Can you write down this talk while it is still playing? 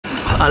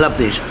I love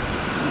these.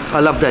 I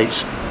love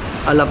dates.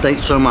 I love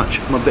dates so much.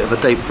 I'm a bit of a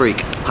date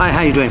freak. Hi,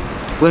 how you doing?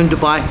 We're in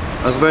Dubai.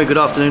 A very good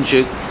afternoon to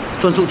you. So I want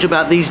to talk to you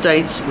about these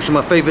dates, which are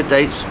my favourite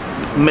dates,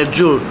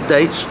 Medjool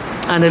dates,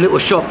 and a little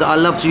shop that I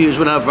love to use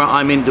whenever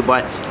I'm in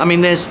Dubai. I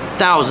mean, there's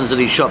thousands of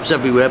these shops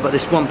everywhere, but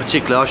this one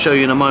particular, I'll show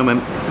you in a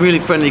moment. Really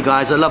friendly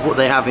guys. I love what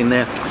they have in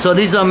there. So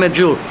these are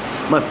Medjool,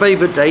 my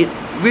favourite date.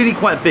 Really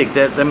quite big.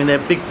 They're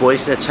big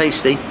boys. They're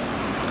tasty.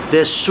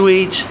 They're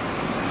sweet.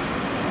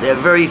 They're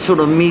very sort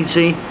of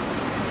meaty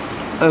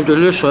and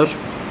delicious.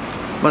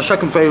 My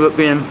second favourite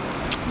being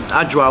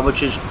Ajwa,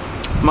 which is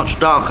much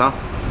darker,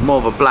 more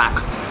of a black,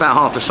 about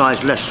half the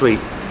size, less sweet.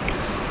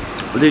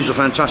 But these are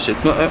fantastic.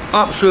 They're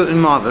absolutely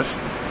marvellous.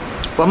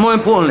 But more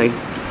importantly,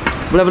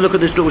 we'll have a look at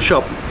this little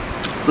shop.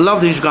 Love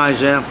these guys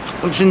there.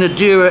 It's in the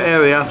Dira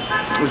area.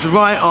 It's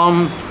right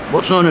on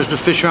what's known as the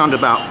fish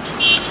roundabout.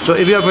 So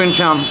if you're ever in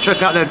town,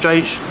 check out their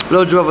dates.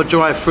 Loads of other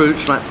dry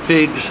fruits like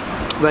figs,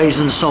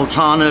 raisins,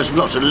 sultanas,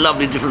 lots of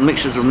lovely different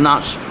mixtures of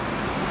nuts.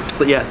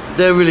 But yeah,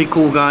 they're really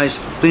cool guys.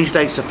 These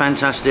dates are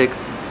fantastic.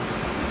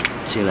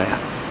 See you later.